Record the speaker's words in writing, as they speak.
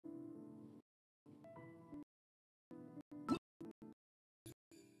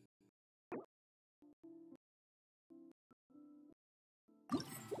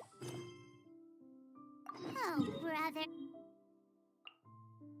other.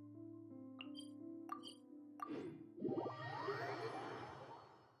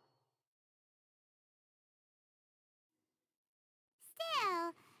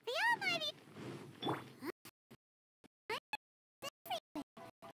 Still, the Almighty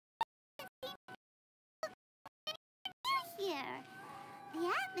here. The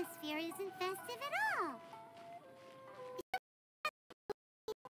atmosphere isn't festive at all.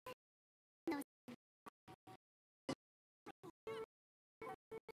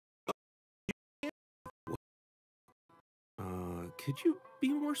 Could you be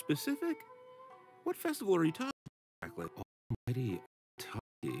more specific? What festival are you talking about exactly? Almighty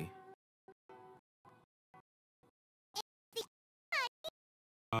Taki.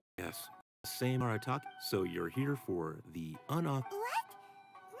 Yes, same Arataki. So you're here for the unauthorized. What?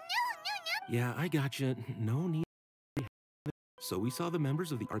 No. Yeah, I gotcha. No need. So we saw the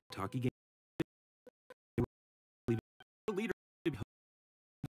members of the Arataki gang. The leader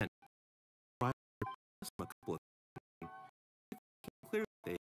a couple of clear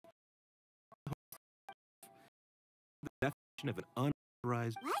they the definition of an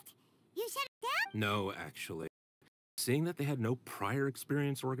unauthorized. What? You shut it down? No, actually. Seeing that they had no prior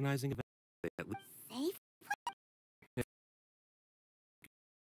experience organizing events, they at least Safe?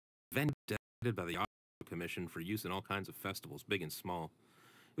 event designated by the Auto Commission for use in all kinds of festivals, big and small.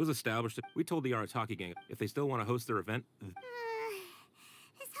 It was established. We told the Arataki gang if they still want to host their event. His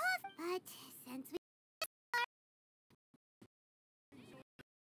whole. But since we.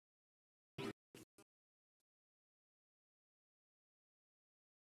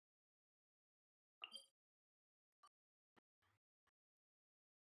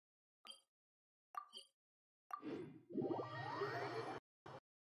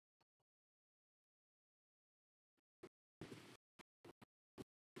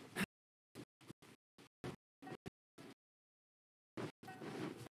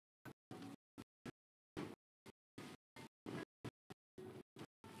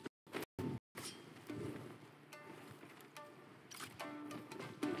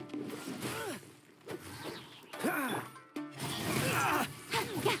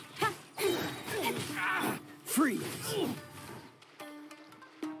 Freeze! Same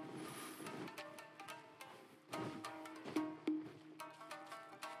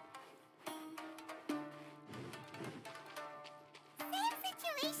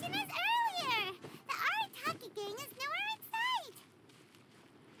situation as earlier. The Arataki gang is nowhere in sight.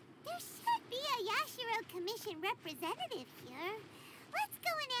 There should be a Yashiro Commission representative here. Let's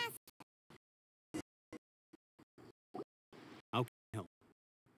go and ask. Okay, help.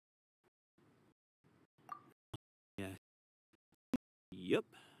 Yeah. Yep.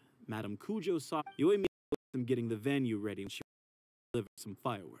 Madam Kujo saw you and me them getting the venue ready and she delivered some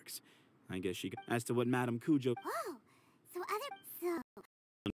fireworks. I guess she got as to what Madam Kujo Oh, so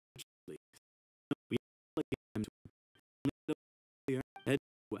we head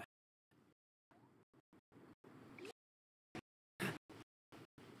west.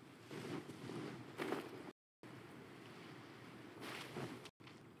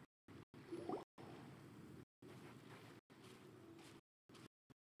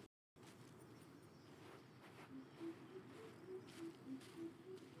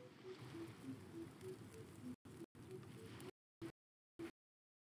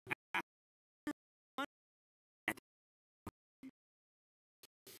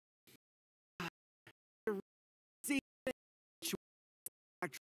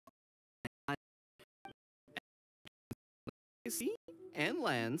 Sea and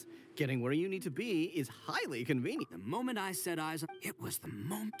lands, getting where you need to be is highly convenient. The moment I set eyes on it was the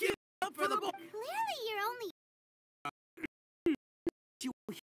moment. Give up for the ball. clearly you're only.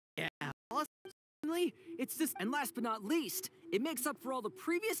 Yeah, honestly, it's this. And last but not least, it makes up for all the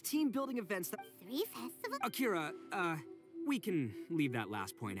previous team building events that. 3 festivals? Akira, we can leave that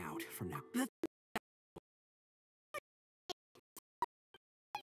last point out from now.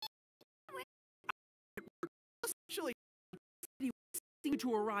 Actually,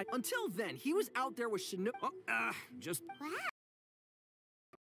 To arrive. Until then, he was out there with Shino. Just. Wow.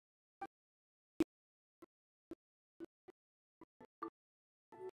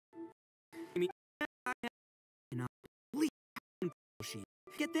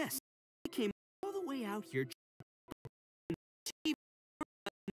 Get this. He came all the way out here. I'm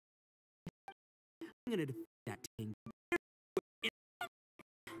gonna defeat that team.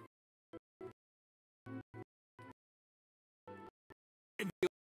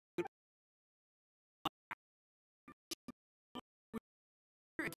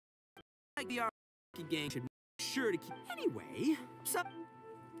 Like the Araki gang should be sure to keep. Anyway, so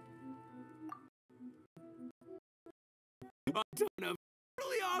a ton of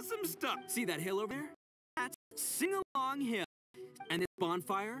really awesome stuff. See that hill over there? That's Sing Along Hill. And this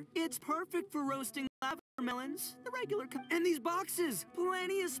bonfire, it's perfect for roasting lavender melons, the regular and these boxes,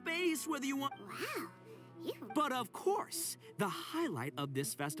 plenty of space whether you want. Wow. You... But of course, the highlight of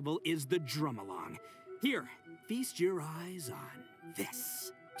this festival is the drum-along. Here, feast your eyes on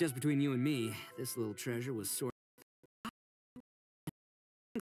this. Just between you and me, this little treasure was sort of...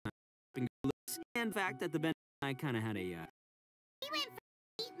 In fact, that the band I kind of had a, We went from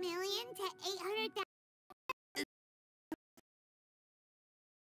 8 million to 800,000.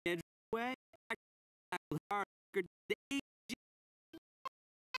 way.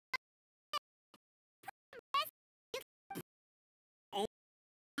 Oh,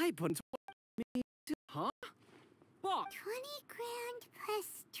 I put me to, huh? What? 20 grand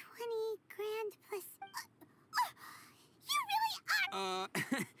plus 20 grand plus... you really are...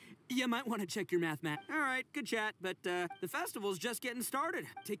 You might want to check your math, Matt. All right, good chat, but the festival's just getting started.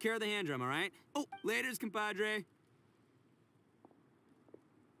 Take care of the hand drum, all right? Oh, laters, compadre.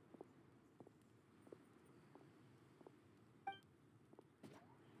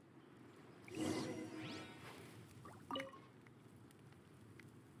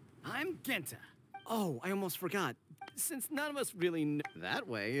 I'm Genta. Oh, I almost forgot. Since none of us really know that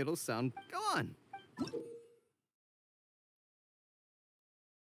way, it'll sound... Go on.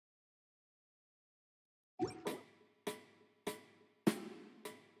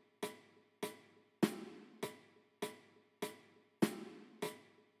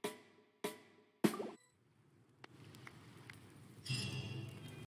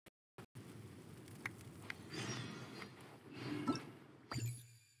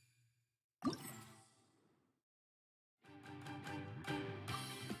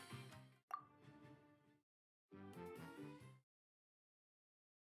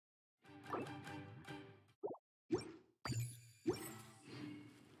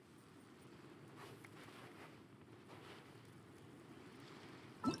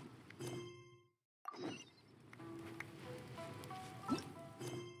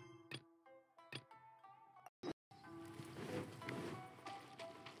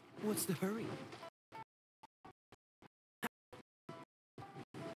 What's the hurry?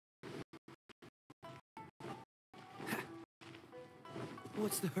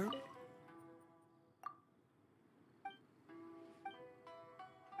 What's the hurry?